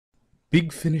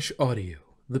Big Finish Audio,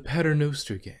 the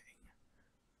Paternoster Gang,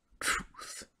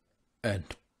 Truth and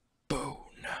Bone.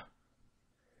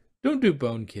 Don't do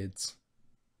bone, kids.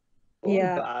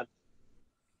 Yeah. Bad.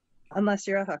 Unless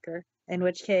you're a hooker, in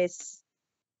which case,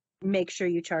 make sure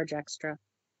you charge extra.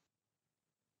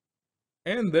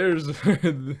 And there's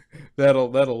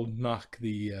that'll knock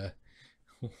the.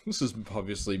 This is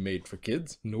obviously made for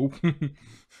kids. Nope.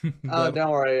 Don't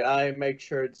worry. I make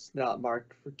sure it's not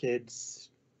marked for kids.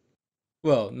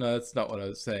 Well, no, that's not what I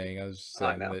was saying. I was just I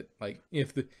saying know. that, like,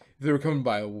 if they were coming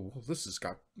by, well, this has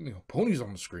got ponies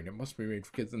on the screen. It must be made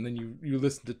for kids. And then you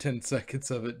listen to 10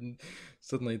 seconds of it, and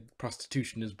suddenly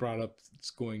prostitution is brought up. It's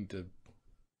going to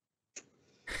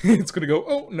go.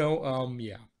 Oh no,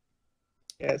 yeah.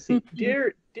 Yeah. See,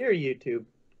 dear YouTube,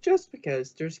 just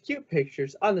because there's cute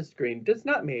pictures on the screen does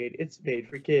not mean it's made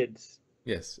for kids.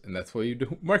 Yes, and that's why you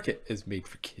don't mark it as made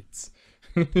for kids.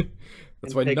 That's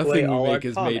And why take away nothing we all our make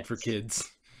is made for comments.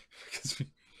 kids.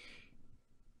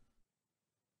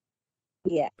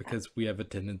 Yeah. Because we have a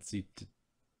tendency to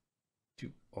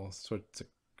do all sorts of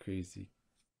crazy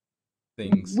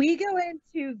things. We go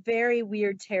into very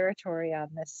weird territory on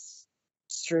this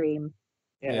stream.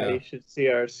 Yeah, you should see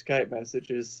our Skype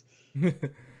messages.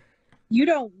 You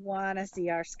don't want to see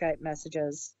our Skype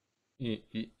messages.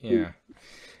 Yeah.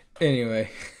 Anyway.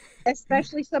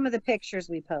 Especially some of the pictures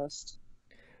we post.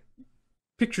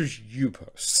 Pictures you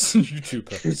post. You two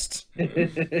post. Like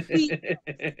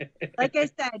I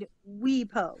said, we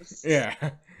post. Yeah.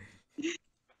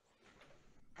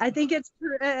 I think it's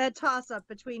a toss-up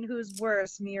between who's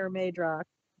worse, me or Madrock.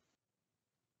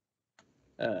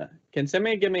 Can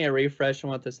somebody give me a refresh on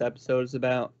what this episode is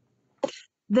about?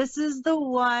 This is the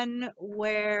one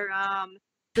where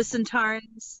the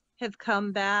Centaurans have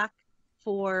come back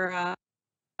for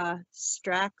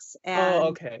Strax and...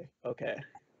 Oh, okay.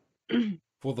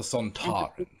 For the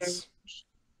Centaurans.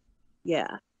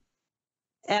 Yeah.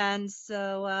 And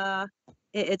so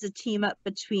it's a team up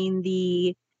between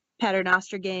the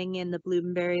Paternoster gang and the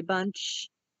Bloomberry bunch.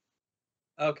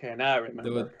 Okay, now I remember.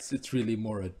 Though it's really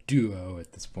more a duo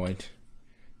at this point.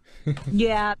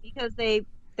 Yeah, because they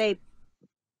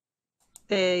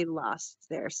lost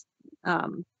their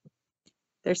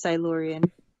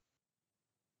Silurian.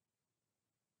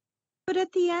 But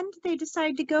at the end, they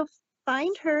decide to go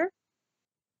find her.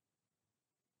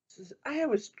 I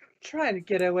was trying to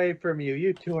get away from you.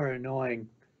 You two are annoying.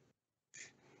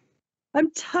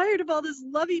 I'm tired of all this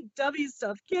lovey-dovey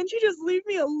stuff. Can't you just leave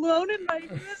me alone in my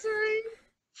misery?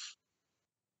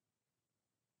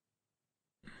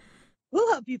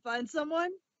 We'll help you find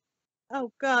someone.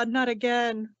 Oh God, not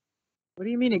again. What do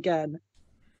you mean again?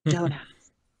 Don't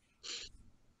ask.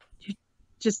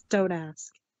 Just don't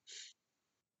ask.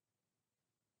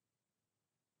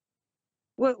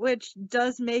 Which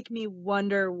does make me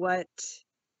wonder what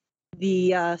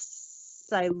the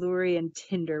Silurian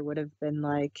Tinder would have been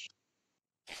like.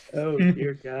 Oh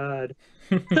dear God.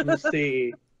 Let's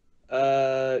see.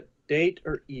 Date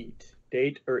or eat?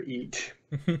 Date or eat?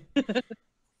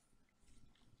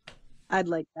 I'd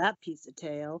like that piece of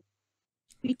tail.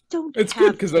 We don't. It's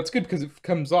good because that's good because it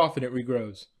comes off and it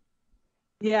regrows.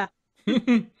 Yeah.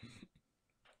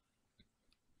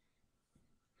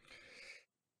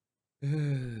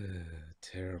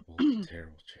 Terrible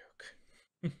joke.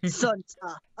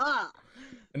 Sunta.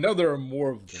 And now there are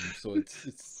more of them, so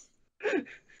it's.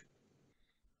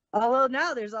 Although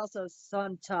now there's also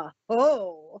Sunta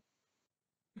Ho.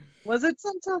 Was it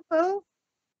Sunta Ho?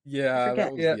 Yeah,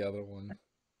 that was Yeah. the other one.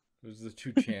 There's the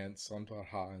two chants, Sontar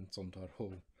Ha and Sontar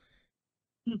Ho.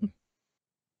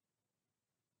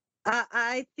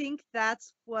 I think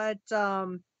that's what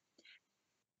Tom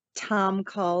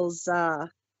calls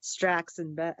Strax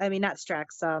in bed. I mean, not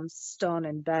Strax, Stone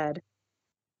in bed.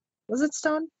 Was it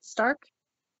Stone? Stark?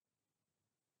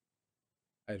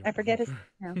 I forget his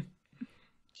name.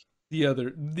 The other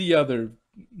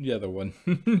one.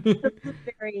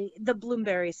 The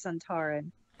Bloomberry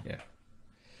Centauran. Yeah.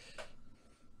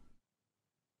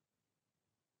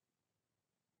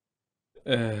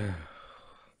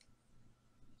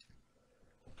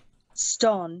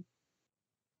 Stone.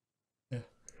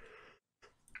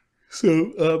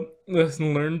 So,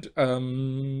 lesson learned.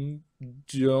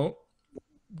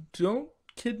 Don't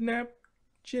kidnap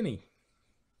Ginny.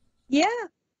 Yeah,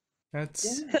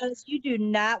 That's because you do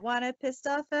not want to piss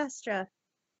off Estra.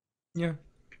 yeah.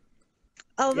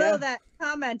 Although Yeah. that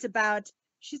comment about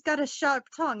she's got a sharp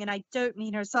tongue, and I don't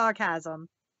mean her sarcasm.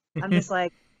 I'm just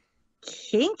like,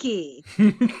 kinky.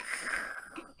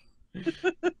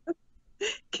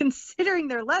 Considering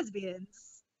they're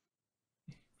lesbians.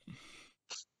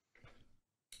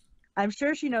 I'm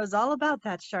sure she knows all about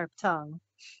that sharp tongue.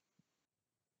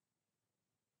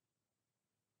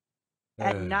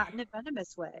 and not in a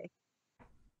venomous way.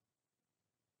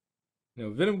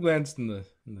 Venom glands in the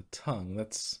tongue.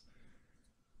 That's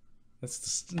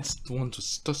the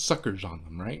ones with suckers on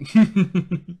them, right?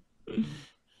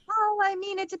 Well, I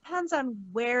mean, it depends on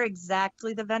where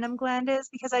exactly the venom gland is,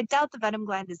 because I doubt the venom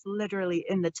gland is literally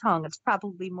in the tongue. It's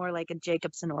probably more like a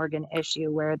Jacobson organ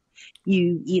issue where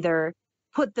you either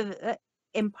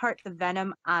impart the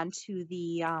venom onto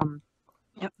the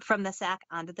from the sac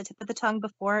onto the tip of the tongue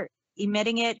before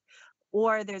emitting it,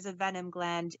 or there's a venom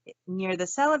gland near the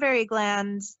salivary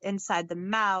glands inside the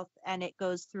mouth, and it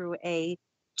goes through a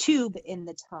tube in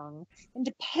the tongue. And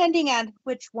depending on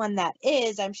which one that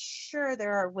is, I'm sure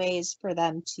there are ways for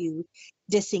them to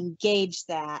disengage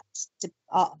that,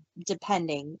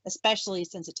 depending, especially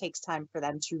since it takes time for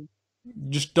them to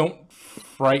Just don't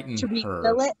frighten her.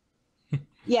 refill it.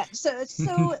 Yeah, so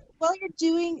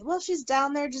while she's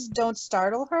down there, just don't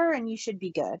startle her, and you should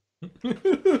be good.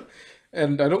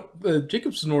 And I don't. The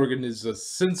Jacobson organ is a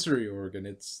sensory organ.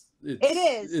 It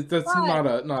is. That's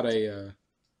not a.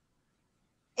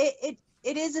 It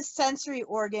is a sensory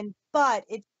organ, but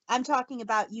I'm talking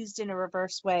about used in a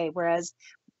reverse way. Whereas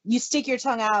you stick your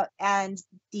tongue out, and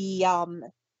the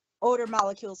odor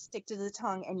molecules stick to the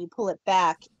tongue, and you pull it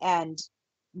back, and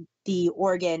the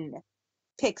organ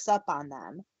picks up on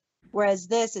them. Whereas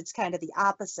this, it's kind of the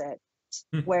opposite,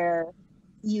 where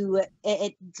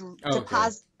it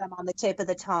deposits them on the tip of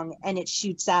the tongue, and it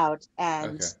shoots out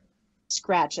and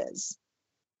scratches.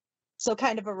 So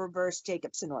kind of a reverse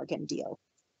Jacobson organ deal.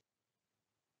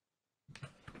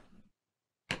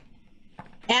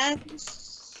 And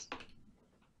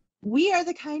we are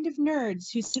the kind of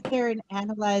nerds who sit there and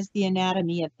analyze the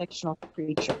anatomy of fictional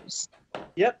creatures.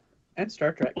 Yep, and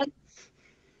Star Trek.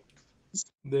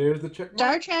 There's the check mark.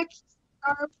 Star Trek,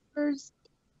 Star Wars,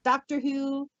 Doctor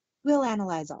Who, we'll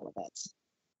analyze all of it.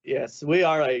 Yes, we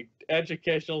are a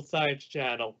educational science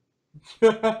channel.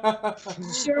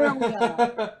 Sure we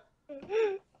are.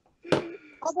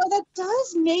 Although that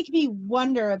does make me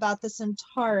wonder about the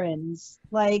Centaurans.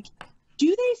 Like, do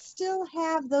they still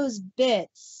have those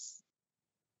bits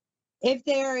if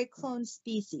they are a clone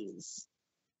species?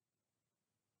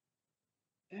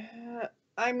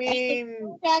 I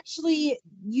mean, actually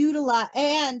utilize,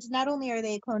 and not only are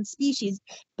they a clone species,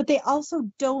 but they also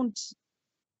don't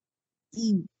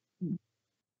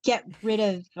get rid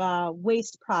of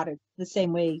waste products the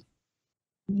same way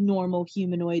normal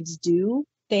humanoids do.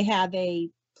 They have a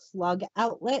plug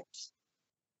outlet,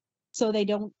 so they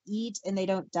don't eat and they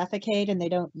don't defecate and they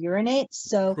don't urinate.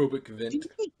 So Probic vent. do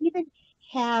they even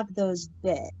have those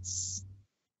bits?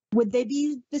 Would they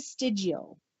be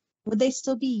vestigial? Would they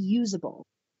still be usable?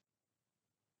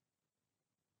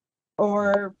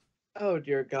 Or oh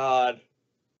dear God.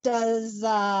 Does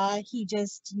he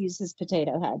just use his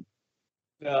potato head?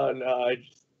 No, I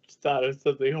just thought of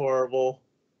something horrible.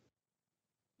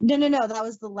 No, that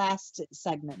was the last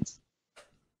segment.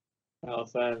 Oh,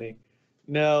 funny.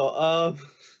 No,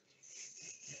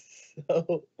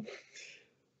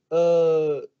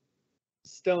 so,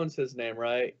 Stone's his name,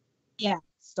 right? Yeah,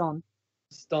 Stone.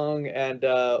 Stone and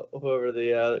whoever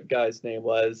the guy's name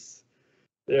was.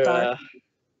 They're Tom.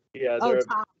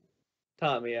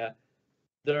 Tom, yeah.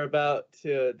 They're about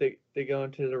to they go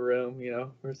into the room,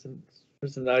 for some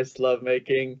nice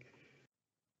lovemaking.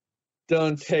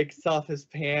 Stone takes off his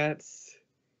pants.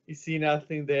 You see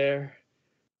nothing there.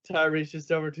 Ty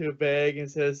reaches over to a bag and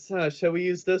says, shall we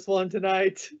use this one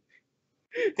tonight?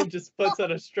 And just puts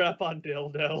on a strap-on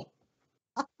dildo.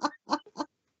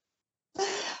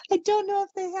 I don't know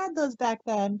if they had those back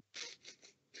then.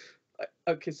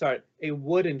 Okay, sorry. A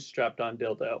wooden strapped-on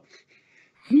dildo.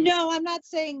 No, I'm not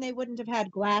saying they wouldn't have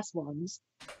had glass ones,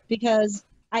 because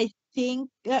I think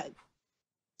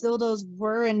dildos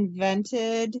were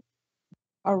invented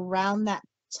around that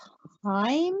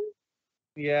time.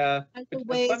 Yeah, it's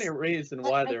a funny reason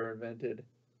why they were invented.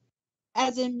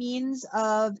 As a means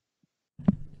of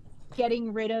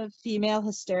getting rid of female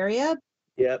hysteria.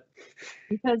 Yep.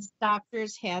 Because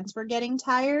doctors' hands were getting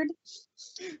tired.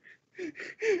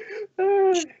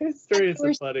 History is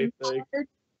a funny thing.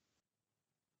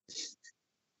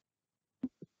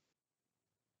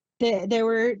 There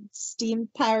were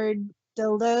steam-powered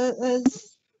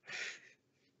dildos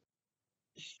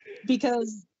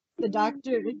because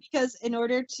in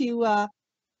order to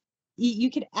you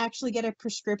could actually get a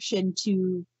prescription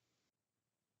to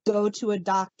go to a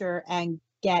doctor and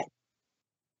get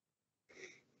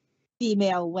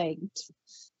female linked.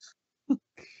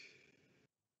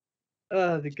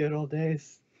 The good old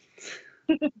days.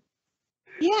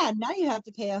 Yeah, now you have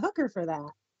to pay a hooker for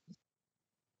that.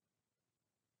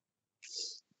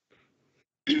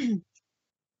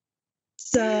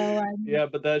 So Yeah,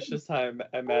 but that's just how I'm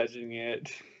imagining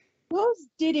it. clothes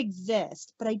did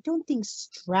exist, but I don't think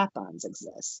strap-ons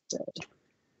existed.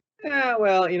 Yeah,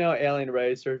 well, alien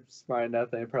race are smart enough.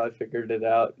 They probably figured it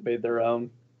out, made their own.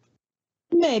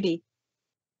 Maybe.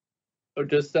 Or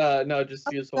just no,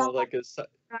 just use one of like a.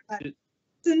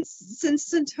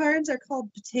 Since Centaurans are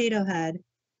called potato head,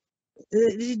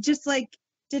 just like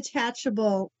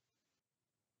detachable.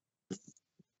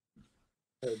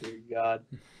 Oh dear God!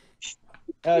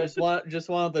 Just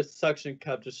one of the suction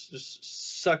cup,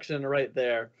 just suction right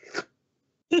there.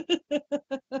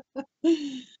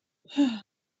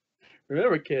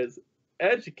 Remember, kids,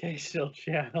 educational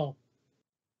channel.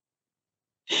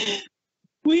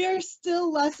 We are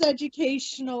still less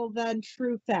educational than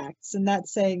true facts, and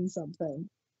that's saying something.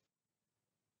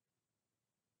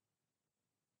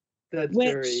 That's Which,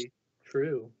 very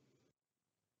true.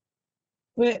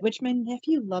 which my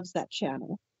nephew loves that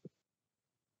channel.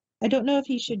 I don't know if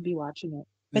he should be watching it,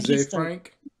 but Zay he's still.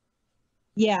 Frank?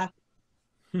 Yeah,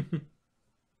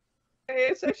 Hey,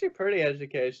 it's actually pretty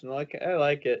educational. I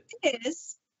like it. it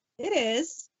is. It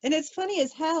is, and it's funny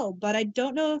as hell. But I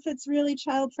don't know if it's really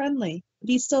child friendly. But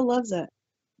he still loves it.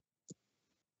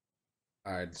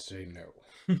 I'd say no.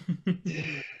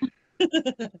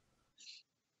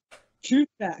 True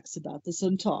facts about the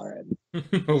Centauran.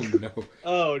 Oh no.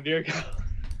 Oh dear God.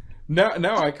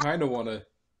 Now I kind of want to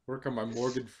work on my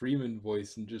Morgan Freeman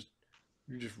voice and just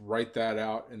write that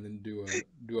out and then do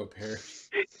a pair.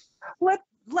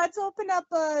 Let's open up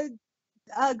a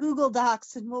Google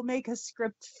Docs and we'll make a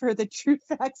script for the true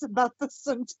facts about the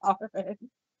Centauran.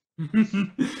 We'll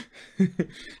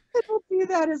do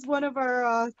that as one of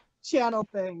our channel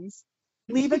things.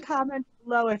 Leave a comment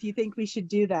below if you think we should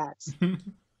do that.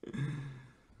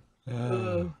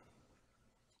 A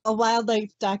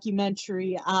wildlife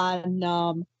documentary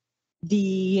on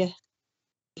the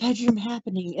bedroom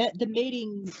happening, the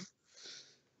mating,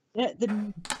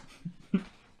 the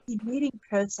mating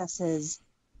processes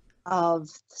of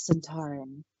the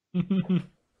Centauran.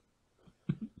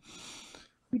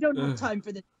 We don't have time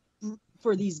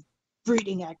for these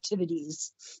breeding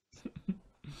activities.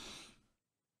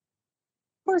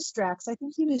 Poor Strax, I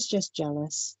think he was just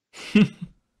jealous.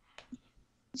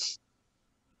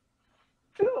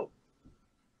 Cool.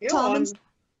 Tom and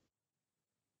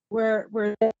we're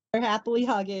happily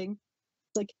hugging.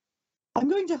 It's like, I'm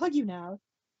going to hug you now.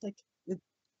 It's like, it's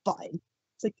fine.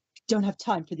 It's like, don't have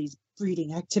time for these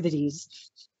breeding activities.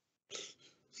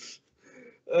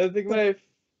 I think my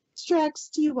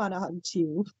Strax, do you want a hug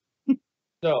too?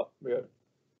 no, yeah.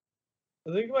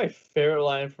 I think my favorite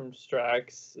line from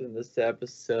Strax in this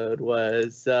episode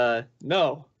was,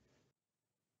 "No,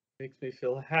 makes me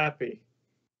feel happy.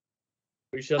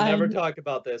 We shall never talk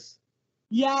about this."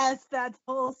 Yes, that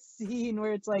whole scene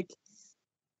where it's like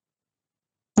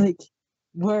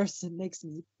worse, it makes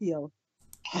me feel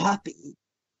happy.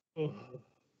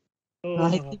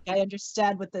 I think I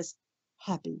understand what this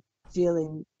happy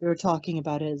feeling you're talking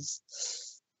about is.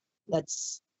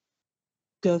 Let's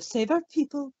go save our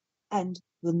people, and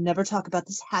we'll never talk about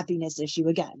this happiness issue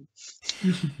again.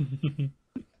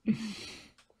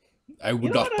 I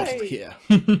would not bottle here.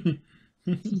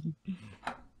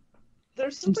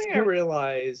 There's something I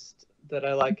realized that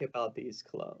I like about these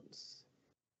clones.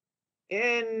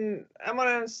 And I'm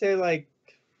gonna say like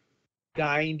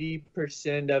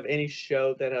 90% of any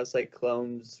show that has like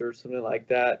clones or something like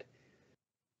that,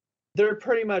 they're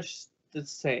pretty much the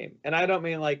same. And I don't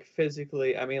mean like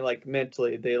physically, I mean like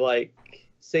mentally. They like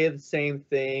say the same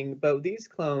thing, but with these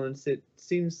clones, it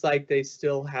seems like they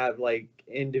still have like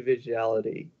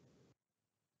individuality.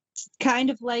 Kind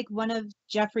of like one of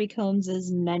Jeffrey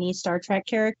Combs's many Star Trek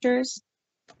characters.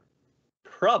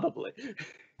 Probably.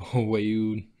 Oh,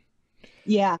 wait.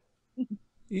 Yeah.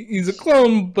 He's a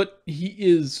clone, but he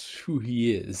is who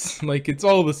he is. Like, it's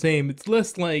all the same. It's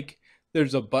less like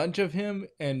there's a bunch of him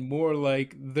and more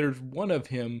like there's one of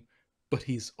him, but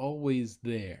he's always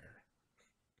there.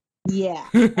 Yeah.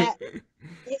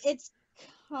 It's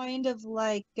kind of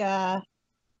like they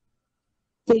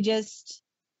just,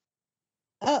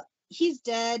 oh, he's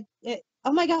dead.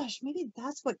 Oh my gosh, maybe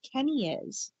that's what Kenny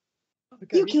is.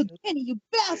 Okay, you killed Kenny, you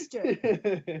bastard!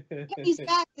 Kenny's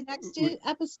back the next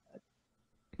episode.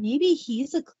 Maybe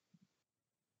he's a.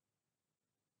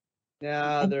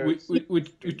 Yeah,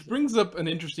 which brings up an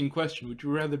interesting question. Would you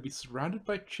rather be surrounded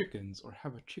by chickens or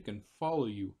have a chicken follow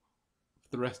you for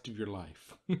the rest of your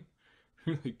life?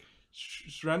 Like,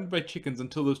 surrounded by chickens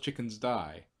until those chickens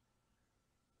die,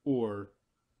 or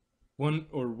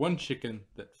one chicken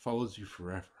that follows you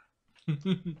forever.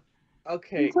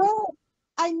 Okay. Well,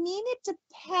 I mean, it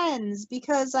depends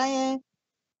because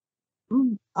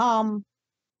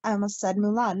I almost said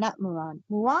Mulan, not Mulan.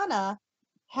 Moana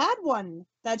had one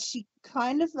that she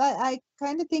kind of, I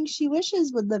kind of think she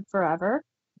wishes would live forever.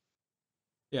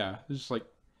 Yeah, it's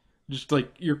just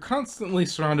like you're constantly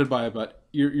surrounded by about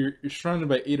you're surrounded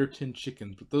by 8 or 10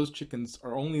 chickens, but those chickens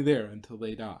are only there until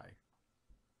they die.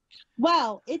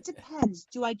 Well, it depends.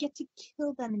 Do I get to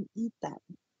kill them and eat them?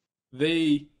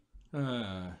 They,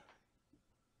 uh,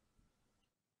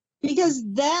 Because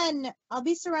then I'll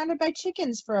be surrounded by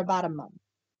chickens for about a month.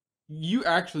 you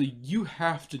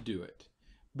have to do it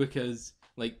because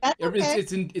like That's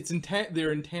okay.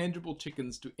 they're intangible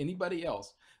chickens to anybody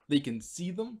else. They can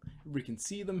see them, we can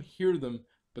see them, hear them,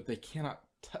 but they cannot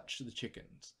touch the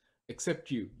chickens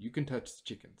except you. You can touch the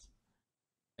chickens,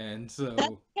 and That's so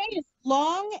okay as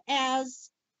long as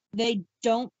they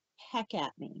don't peck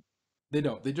at me. they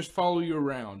don't. They just follow you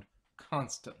around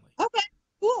constantly. Okay,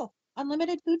 cool.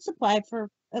 Unlimited food supply for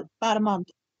about a month.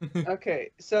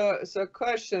 Okay, so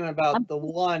question about I'm the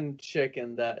one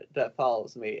chicken that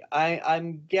follows me.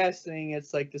 I'm guessing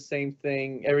it's like the same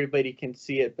thing. Everybody can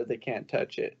see it, but they can't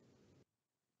touch it.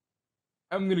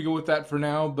 I'm gonna go with that for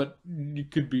now, but it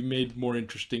could be made more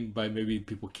interesting by maybe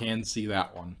people can see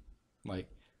that one. Like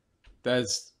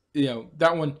that's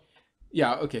that one.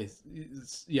 Yeah, okay,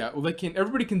 yeah. Well, they can.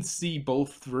 Everybody can see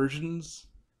both versions.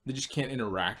 They just can't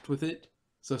interact with it.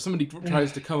 So if somebody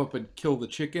tries to come up and kill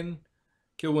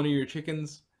one of your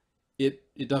chickens, it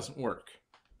doesn't work.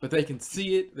 But they can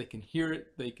see it. They can hear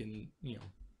it. They can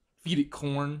feed it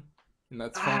corn, and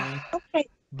that's fine. okay.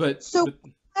 But So,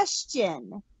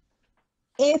 question: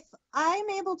 if I'm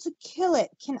able to kill it,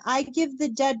 can I give the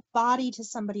dead body to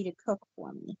somebody to cook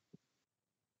for me?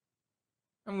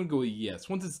 I'm gonna go with yes.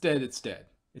 Once it's dead, it's dead.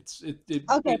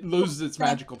 Okay, It loses its then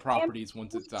magical I am properties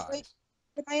once it totally dies.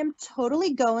 But I am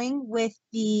totally going with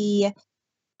the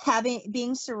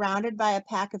being surrounded by a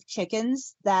pack of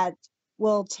chickens that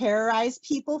will terrorize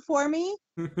people for me,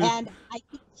 and I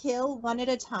can kill one at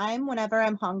a time whenever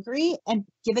I'm hungry and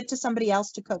give it to somebody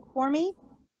else to cook for me.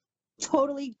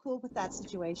 Totally cool with that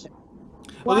situation.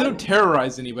 Well, they One, don't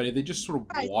terrorize anybody. They just sort of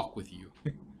right, walk with you.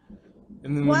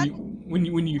 And then one, when I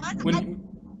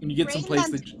you get train someplace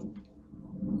them that to,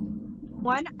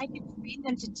 one, I can train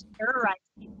them to terrorize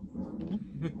people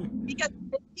because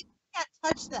if people can't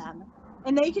touch them,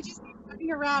 and they could just be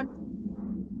running around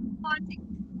haunting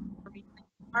for me.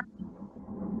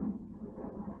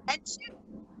 And two,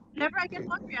 whenever I get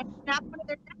hungry, I snap one of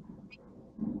their necks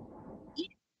and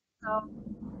eat it. So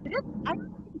it is. I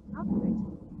don't think it's hungry.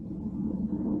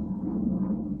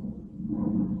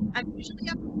 I'm usually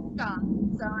up to job,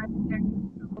 so I'm very.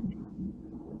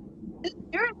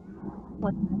 You're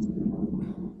with this.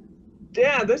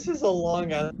 Damn, this is a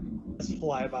long ass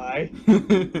flyby.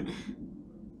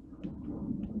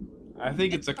 I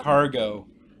think it's a cargo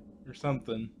or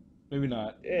something. Maybe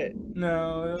not. It,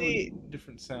 No, that was see, a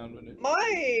different sound, wouldn't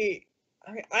it?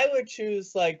 I would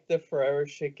choose like the forever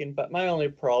chicken, but my only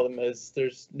problem is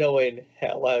there's no way in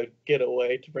hell I would get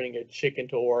away to bring a chicken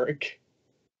to work.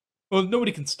 Well,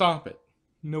 nobody can stop it.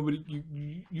 Nobody,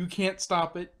 you can't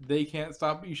stop it. They can't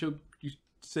stop it. You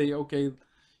say okay,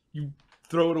 you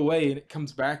throw it away and it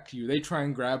comes back to you. They try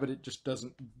and grab it. It just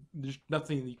doesn't. There's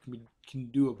nothing you can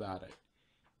do about it.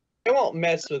 It won't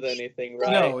mess with anything,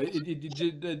 right? No,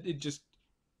 it just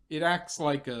it acts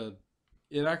like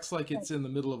it's in the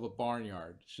middle of a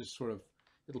barnyard. It's just sort of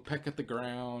it'll peck at the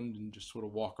ground and just sort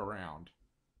of walk around.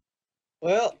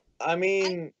 Well, I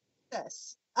mean,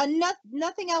 This.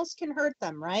 Nothing else can hurt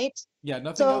them, right? Yeah,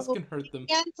 nothing else So can hurt them.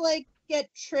 they can't like get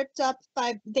tripped up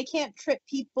by. They can't trip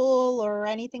people or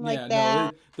anything like Yeah, no,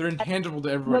 that. they're intangible to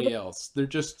everybody else. They're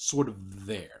just sort of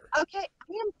there. Okay,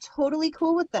 I am totally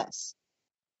cool with this.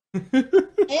 I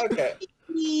am okay.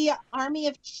 the army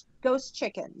of ghost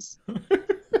chickens.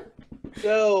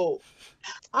 So,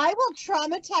 I will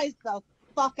traumatize the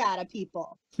fuck out of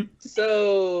people.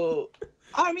 so,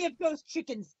 Army of ghost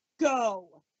chickens, go!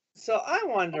 so I'm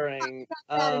wondering,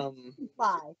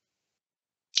 Fly.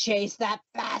 Chase that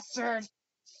bastard.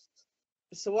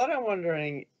 so what I'm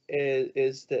wondering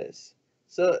is this.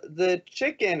 So the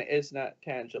chicken is not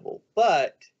tangible,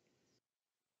 but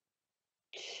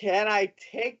can I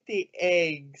take the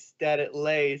eggs that it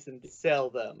lays and sell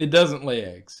them? It doesn't lay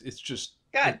eggs. It's just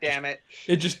God damn it!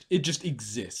 It just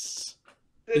exists.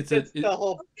 That's the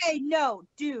whole. Okay, no,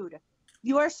 dude.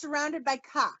 You are surrounded by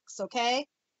cocks, okay?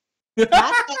 Not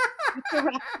that you're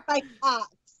surrounded by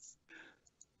cocks.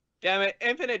 Damn it!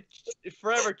 Infinite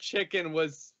Forever Chicken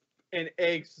was and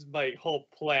eggs was my whole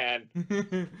plan.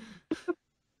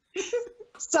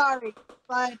 Sorry,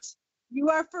 but you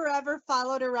are forever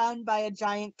followed around by a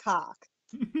giant cock.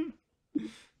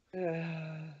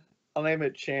 I'll name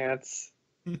it Chance.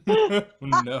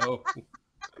 No.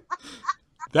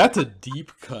 That's a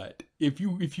deep cut. If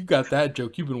you got that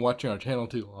joke, you've been watching our channel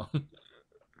too long.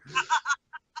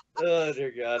 Oh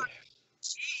dear God.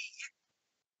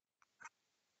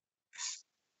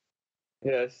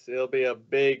 Yes, it'll be a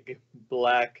big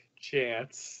black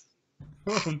chance.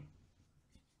 And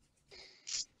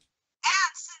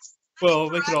since it's Well,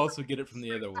 living they could forever, also get it from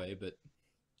the other way, but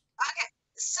okay,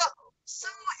 so if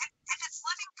it's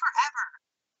living forever,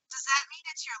 does that mean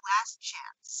it's your last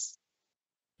chance?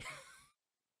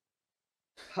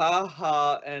 Ha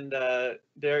ha, and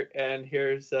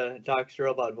here's Doc's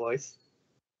robot voice.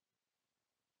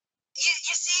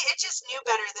 You see, it just knew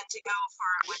better than to go for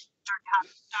it with Dr.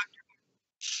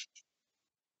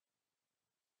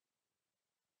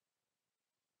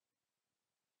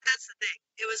 That's the thing.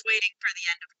 It was waiting for the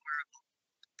end of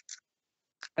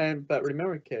horrible. But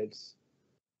remember, kids,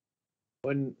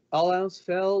 when all else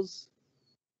fails,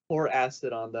 pour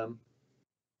acid on them.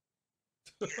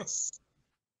 Yes.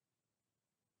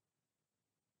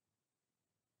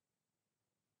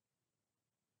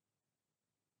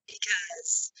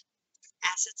 Because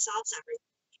acid solves everything.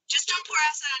 Just don't pour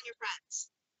acid on your friends.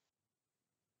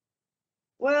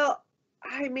 Well,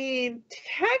 I mean,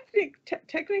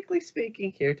 technically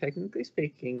speaking,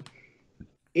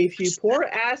 if you pour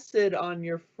acid on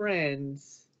your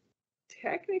friends,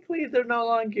 technically they're no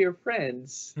longer your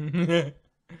friends.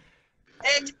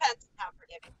 It depends on how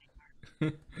forgiving they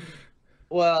are.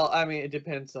 Well, I mean, it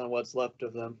depends on what's left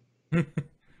of them. Yeah,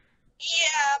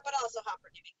 but also how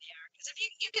forgiving they are. Because if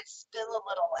you could spill a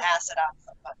little acid on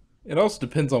somebody. it also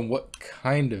depends on what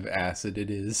kind of acid it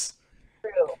is.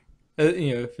 True.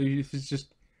 If it's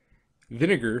just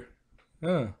vinegar,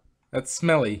 that's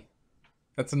smelly.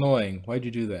 That's annoying. Why'd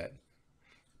you do that?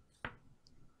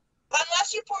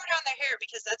 Unless you pour it on their hair,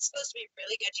 because that's supposed to be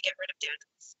really good to get rid of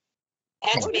dandruff.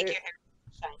 And to What make it- your hair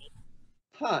shiny.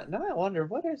 Huh, now I wonder,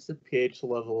 what is the pH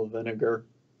level of vinegar?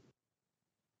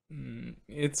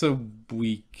 It's a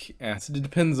weak acid. It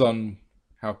depends on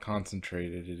how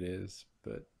concentrated it is,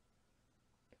 but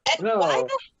And No. why the heck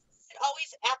is it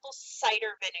always apple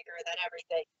cider vinegar than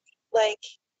everything? Like,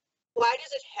 why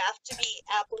does it have to be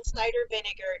apple cider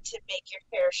vinegar to make your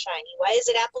hair shiny? Why is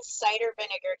it apple cider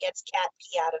vinegar gets cat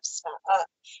pee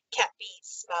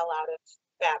smell out of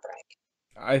fabric?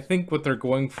 I think what they're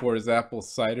going for is apple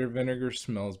cider vinegar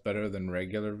smells better than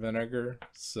regular vinegar,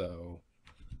 so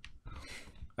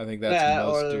I think that's Yeah,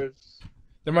 most or of- there's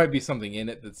There might be something in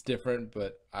it that's different,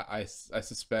 but I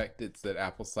suspect it's that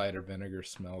apple cider vinegar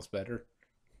smells better.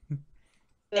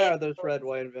 there's red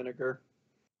wine vinegar.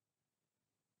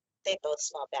 They both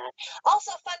smell bad.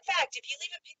 Also, fun fact: if you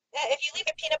leave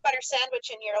a peanut butter sandwich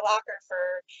in your locker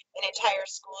for an entire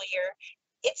school year,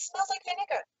 it smells like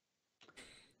vinegar.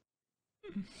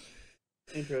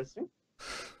 Interesting.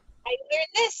 I learned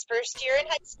this first year in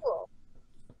high school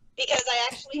because I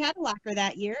actually had a locker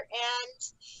that year,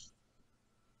 and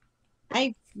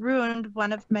I ruined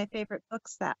one of my favorite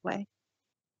books that way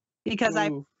because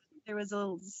Ooh. there was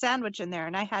a sandwich in there,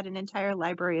 and I had an entire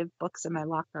library of books in my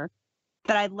locker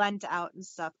that I lent out and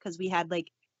stuff because we had like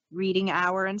reading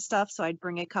hour and stuff. So I'd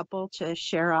bring a couple to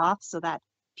share off so that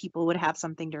people would have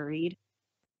something to read.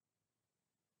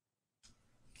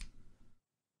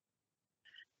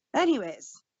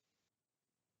 Anyways,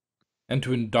 And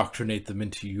to indoctrinate them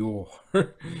into your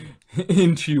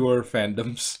into your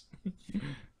fandoms.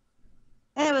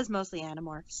 it was mostly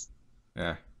Animorphs.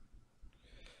 Yeah.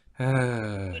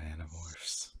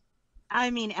 Animorphs. I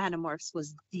mean, Animorphs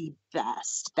was the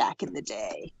best back in the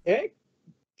day. It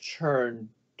turned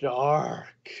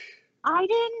dark. I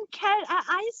didn't catch.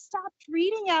 I stopped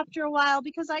reading after a while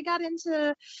because I got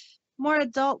into more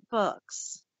adult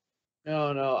books.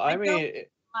 No, I don't- mean,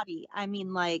 Naughty. I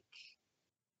mean, like,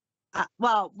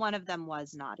 well, one of them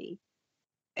was naughty.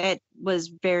 It was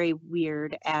very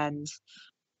weird, and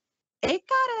it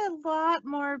got a lot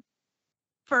more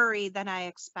furry than I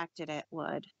expected it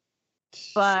would.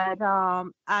 But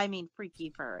I mean,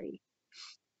 freaky furry.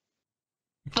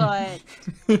 But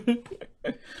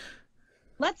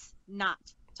let's not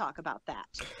talk about that.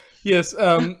 Yes,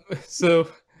 so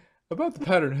about the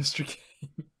Paternoster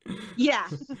game. Yeah.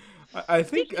 I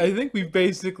think we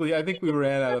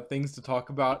ran out of things to talk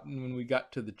about when we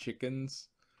got to the chicken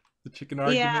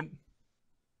argument.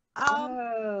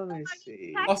 let me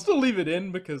see. I'll still leave it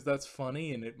in because that's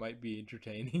funny and it might be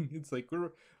entertaining. It's like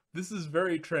this is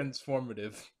very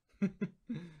transformative.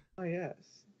 Oh yes.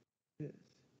 Yes.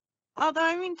 Although,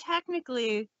 I mean,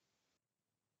 technically,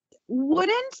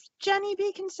 wouldn't Jenny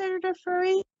be considered a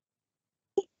furry?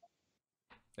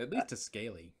 At least a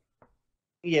scaly.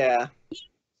 Yeah.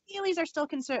 Steelies are still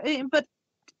considered, but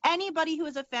anybody who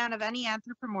is a fan of any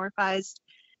anthropomorphized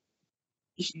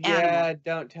animal. Yeah,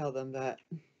 don't tell them that.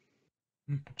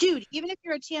 Dude, even if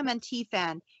you're a TMNT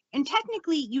fan, and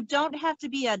technically you don't have to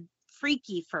be a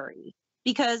freaky furry,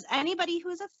 because anybody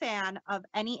who's a fan of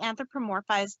any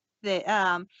anthropomorphized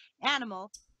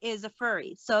animal is a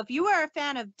furry. So if you are a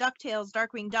fan of DuckTales,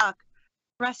 Darkwing Duck,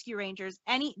 Rescue Rangers,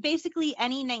 basically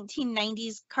any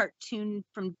 1990s cartoon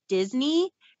from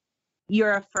Disney,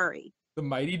 you're a furry. The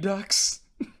Mighty Ducks.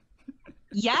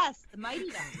 Yes, the Mighty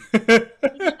Ducks.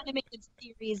 The animated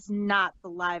series, not the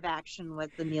live action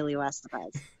with Emilio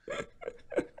Estevez.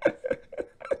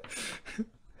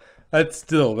 That is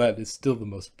still the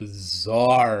most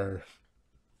bizarre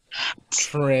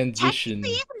transition.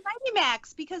 Technically, even Mighty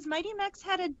Max, because Mighty Max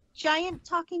had a giant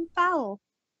talking fowl.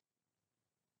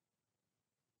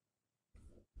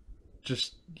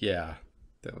 Just yeah,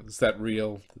 that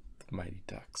real the Mighty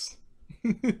Ducks,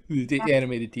 the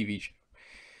animated TV show,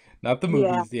 not the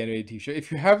movies. Yeah. The animated TV show.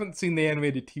 If you haven't seen the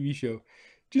animated TV show,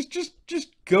 just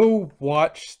go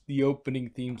watch the opening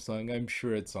theme song. I'm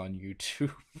sure it's on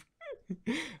YouTube.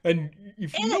 And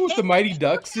if you know what the Mighty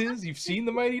Ducks is, you've seen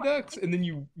the Mighty Ducks, and then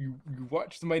you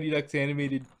watch the Mighty Ducks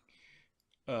animated.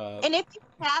 And if you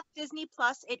have Disney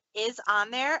Plus, it is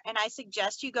on there, and I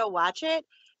suggest you go watch it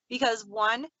because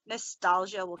one,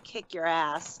 nostalgia will kick your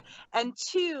ass, and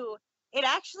two, it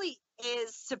actually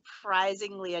is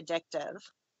surprisingly addictive.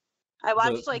 I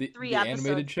watched three episodes.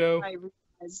 Animated show. I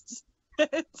realized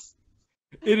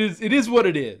It is what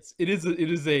it is. It is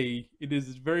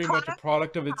very much a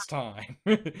product of its time.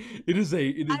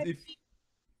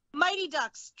 Mighty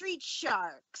Ducks, Street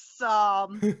Sharks,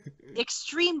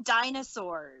 Extreme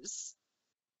Dinosaurs.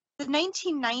 The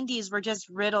 1990s were just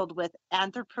riddled with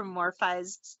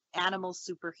anthropomorphized animal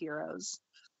superheroes.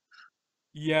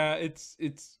 Yeah, it's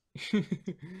it's one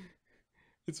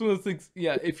of those things.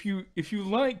 Yeah, if you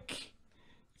like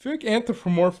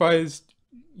anthropomorphized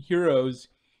heroes,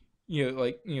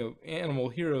 animal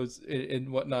heroes and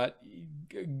whatnot,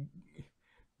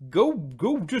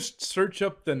 go just search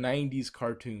up the 90s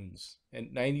cartoons and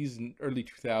 90s and early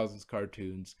 2000s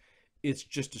cartoons. It's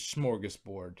just a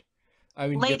smorgasbord. I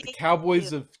mean, you get the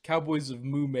Cowboys of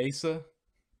Moo Mesa.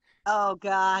 Oh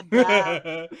God,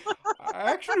 yeah.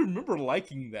 I actually remember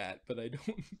liking that, but I don't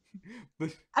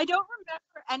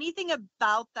remember anything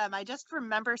about them. I just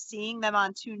remember seeing them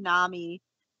on Toonami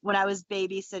when I was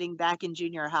babysitting back in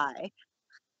junior high.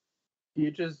 You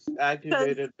just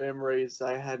activated memories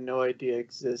I had no idea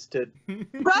existed.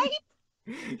 Right?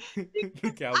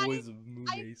 The Cowboys of Moo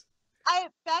Mesa. I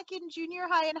back in junior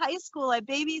high and high school, I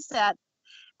babysat,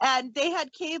 and they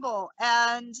had cable,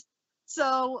 and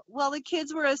so while the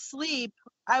kids were asleep,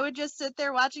 I would just sit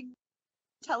there watching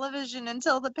television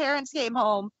until the parents came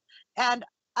home. And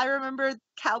I remember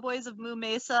Cowboys of Moo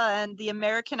Mesa and the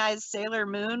Americanized Sailor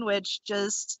Moon, which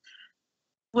just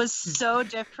was so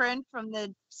different from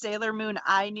the Sailor Moon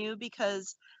I knew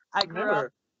because I grew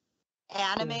up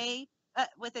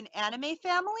with an anime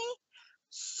family.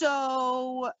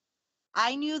 So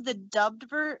I knew the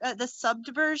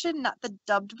subbed version, not the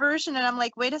dubbed version, and I'm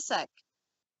like, wait a sec.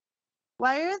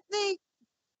 Why are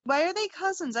they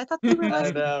cousins? I thought they were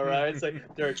I know, right? It's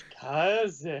like they're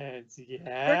cousins.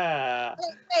 Yeah.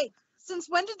 Wait. Since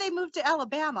when did they move to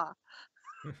Alabama?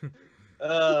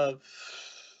 Yeah.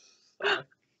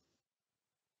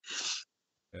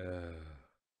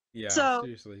 So,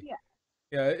 seriously.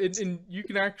 Yeah, and you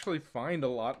can actually find a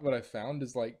lot. What I found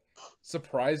is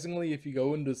surprisingly, if you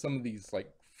go into some of these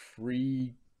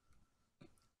free,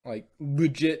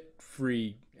 legit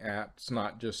free apps,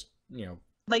 not just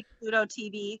like Pluto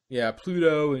TV. Yeah,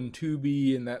 Pluto and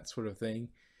Tubi and that sort of thing.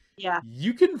 Yeah.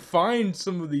 You can find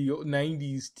some of the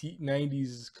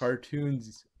 90s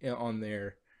cartoons on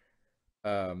there.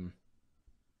 Sonic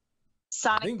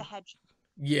the Hedgehog.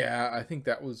 Yeah, I think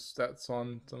that's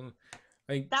on some.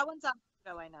 That one's on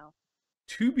Pluto, I know.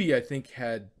 Tubi, I think,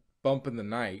 had Bump in the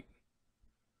Night.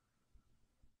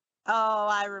 Oh,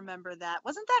 I remember that.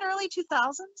 Wasn't that early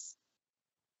 2000s?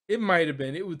 It might have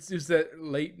been. It was that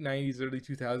late 90s, early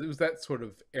 2000s. It was that sort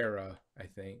of era, I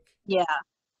think. Yeah.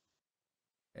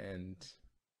 And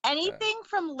anything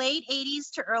from late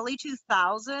 80s to early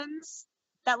 2000s,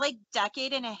 that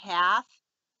decade and a half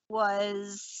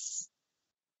was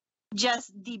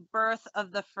just the birth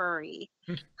of the furry.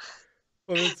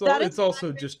 Well, it's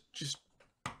also just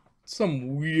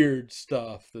some weird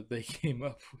stuff that they came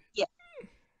up with. Yeah.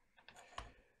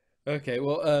 Okay,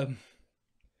 well,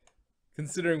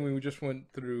 considering we just went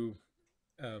through,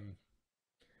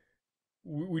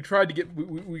 we tried to get,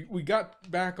 we got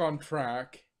back on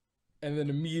track, and then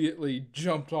immediately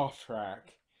jumped off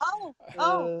track. Oh,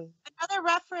 Uh, another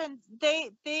reference.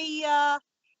 They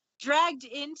dragged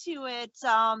into it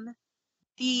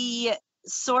the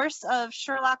source of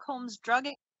Sherlock Holmes' drug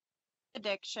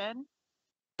addiction,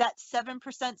 that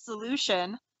 7%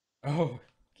 solution Oh,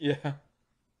 yeah.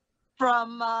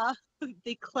 from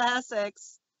the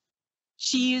classics.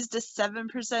 She used a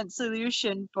 7%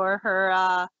 solution for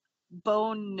her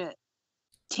bone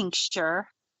tincture.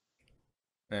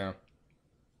 Yeah.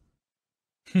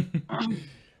 And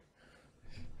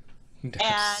Need to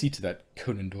have a seat to that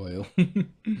Conan Doyle.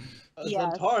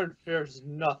 yes. Zentaran fears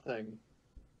nothing.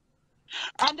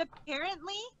 And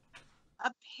apparently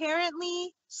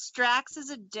Strax is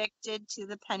addicted to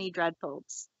the Penny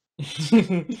Dreadfuls.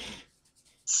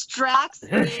 Strax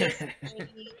is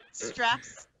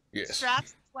Strax Yes. Strax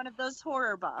is one of those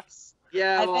horror buffs.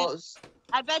 Yeah,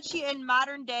 I bet you in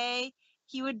modern day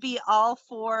he would be all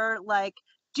for, like,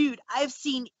 dude, I've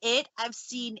seen It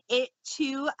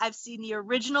 2, I've seen the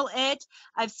original It,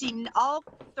 I've seen all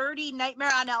 30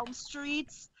 Nightmare on Elm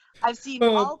Streets, I've seen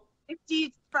all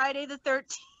 50 Friday the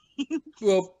 13th.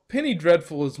 Well, Penny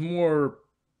Dreadful is more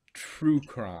true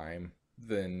crime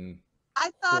than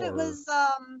I thought it horror. was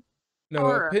No,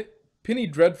 horror. Penny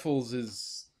Dreadfuls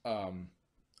is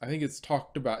I think it's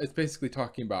basically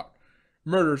talking about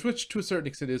murders, which to a certain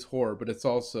extent is horror, but it's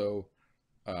also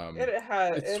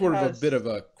it's sort of a bit of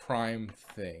a crime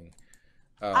thing.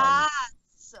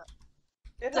 So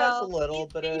it has a little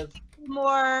he's bit of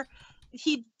more.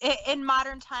 In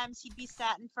modern times he'd be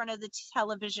sat in front of the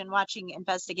television watching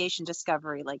Investigation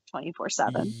Discovery like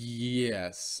 24/7.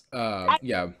 Yes. I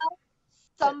Yeah. know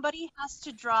somebody has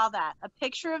to draw that, a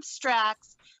picture of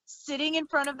Strax sitting in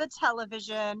front of the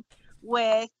television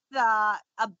with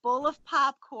a bowl of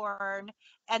popcorn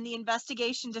and the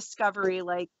Investigation Discovery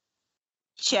like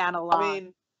channel on. I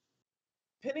mean,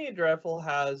 Penny Dreadful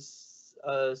has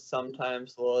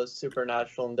sometimes a little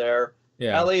supernatural in there.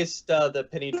 Yeah. At least the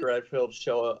Penny Dreadful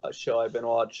show I've been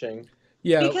watching.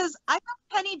 Yeah. Because I thought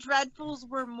Penny Dreadfuls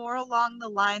were more along the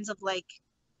lines of like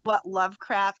what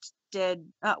Lovecraft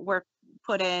did, work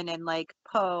put in, and like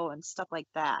Poe and stuff like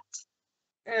that.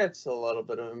 It's a little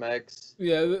bit of a mix.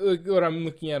 Yeah, what I'm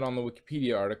looking at on the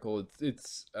Wikipedia article,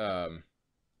 it's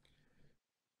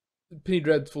Penny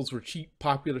Dreadfuls were cheap,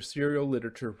 popular serial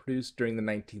literature produced during the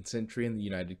 19th century in the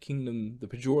United Kingdom. The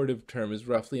pejorative term is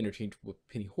roughly interchangeable with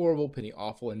penny horrible, penny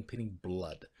awful, and penny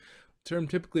blood. The term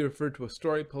typically referred to a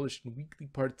story published in weekly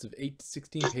parts of 8 to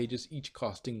 16 pages, each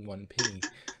costing 1 penny.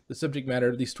 The subject matter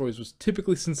of these stories was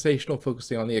typically sensational,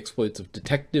 focusing on the exploits of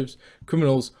detectives,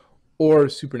 criminals, or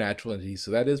supernatural entities.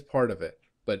 So that is part of it.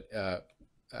 But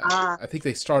I think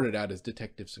they started out as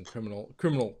detectives and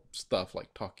criminal stuff,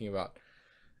 like talking about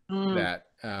that.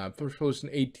 First published in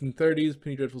 1830s,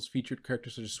 Penny Dreadfuls featured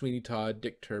characters such as Sweeney Todd,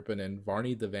 Dick Turpin, and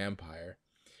Varney the Vampire.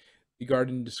 The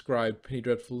Guardian described Penny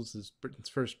Dreadfuls as Britain's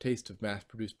first taste of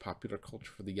mass-produced popular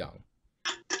culture for the young.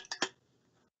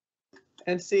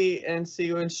 And see, when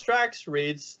Strax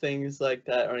reads things like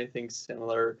that or anything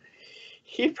similar,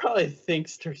 he probably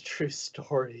thinks they're true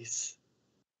stories.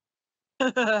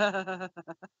 But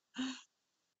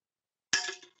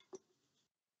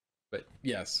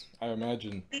yes, I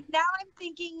imagine. Now I'm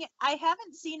thinking, I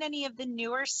haven't seen any of the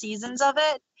newer seasons of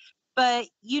it, but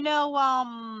you know,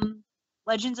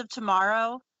 Legends of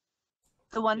Tomorrow,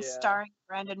 the one starring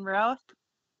Brandon Routh.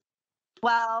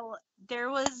 Well, there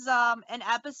was an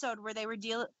episode where they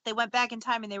went back in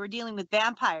time and they were dealing with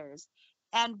vampires,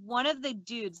 and one of the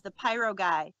dudes, the pyro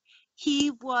guy,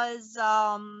 he was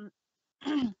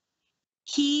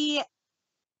he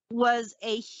was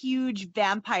a huge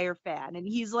vampire fan, and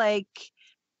he's like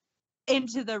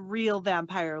into the real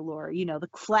vampire lore, you know, the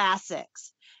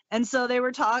classics. And so they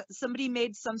were somebody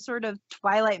made some sort of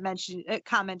Twilight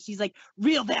comment. He's like,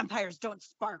 real vampires don't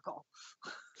sparkle.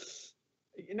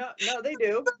 No, they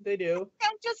do. They do.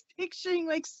 I'm just picturing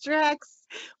like Strax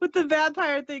with the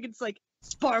vampire thing. It's like,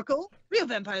 sparkle? Real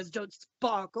vampires don't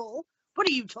sparkle. What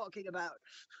are you talking about?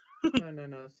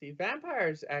 No. See,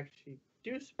 vampires actually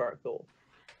do sparkle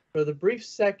for the brief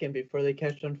second before they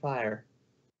catch on fire.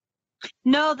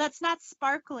 No, that's not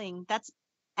sparkling. That's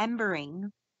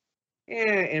embering.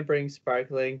 Embering,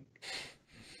 sparkling.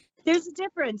 There's a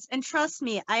difference, and trust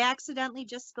me, I accidentally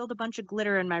just spilled a bunch of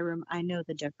glitter in my room. I know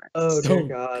the difference. Oh dear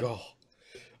God.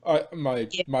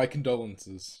 My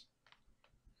condolences.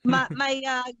 My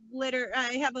glitter.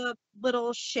 I have a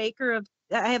little shaker of.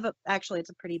 Actually, it's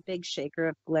a pretty big shaker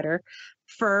of glitter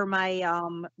for my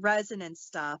resin and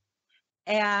stuff,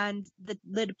 and the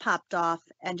lid popped off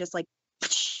and just like.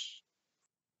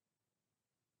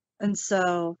 And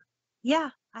so, yeah,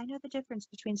 I know the difference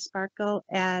between sparkle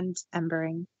and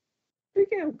embering.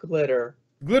 Speaking of glitter,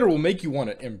 Glitter will make you want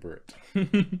to ember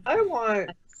it. I want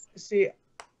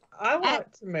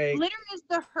to make Glitter is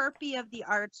the herpes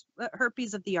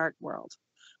of the art world.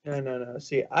 no.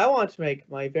 See, I want to make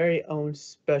my very own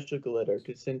special glitter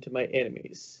to send to my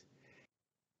enemies.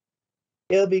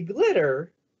 It'll be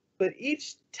glitter, but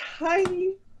each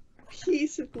tiny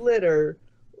piece of glitter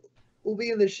will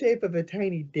be in the shape of a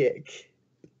tiny dick.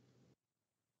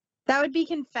 That would be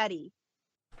confetti.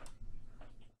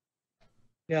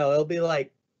 No, it'll be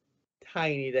like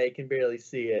tiny that you can barely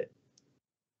see it.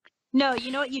 No,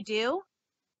 you know what you do?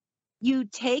 You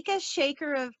take a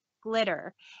shaker of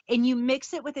glitter and you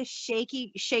mix it with a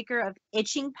shaker of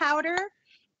itching powder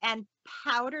and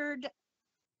powdered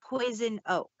poison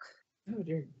oak. Oh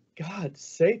dear God,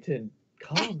 Satan,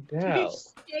 calm You down.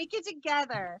 shake it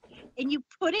together and you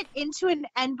put it into an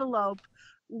envelope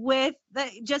with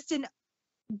just an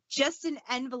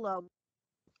envelope,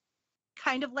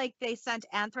 kind of like they sent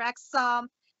anthrax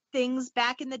things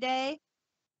back in the day,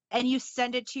 and you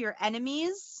send it to your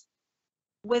enemies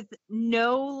with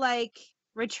no like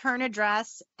return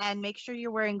address, and make sure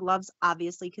you're wearing gloves,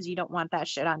 obviously, because you don't want that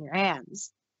shit on your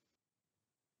hands.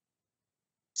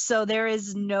 So there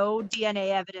is no DNA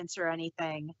evidence or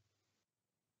anything.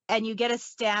 And you get a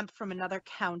stamp from another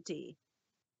county.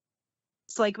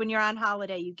 It's like when you're on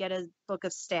holiday, you get a book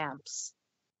of stamps.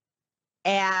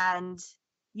 And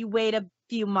you wait a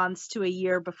few months to a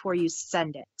year before you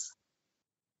send it.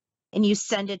 And you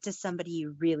send it to somebody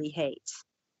you really hate.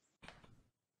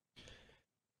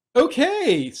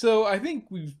 Okay, so I think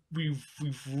we've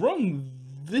run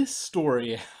this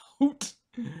story out.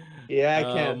 Yeah, I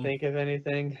can't think of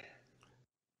anything.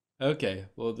 Okay,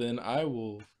 well then I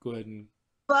will go ahead and.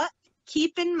 But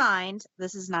keep in mind,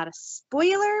 this is not a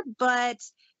spoiler, but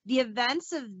the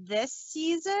events of this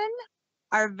season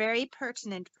are very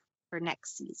pertinent for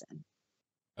next season.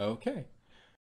 Okay.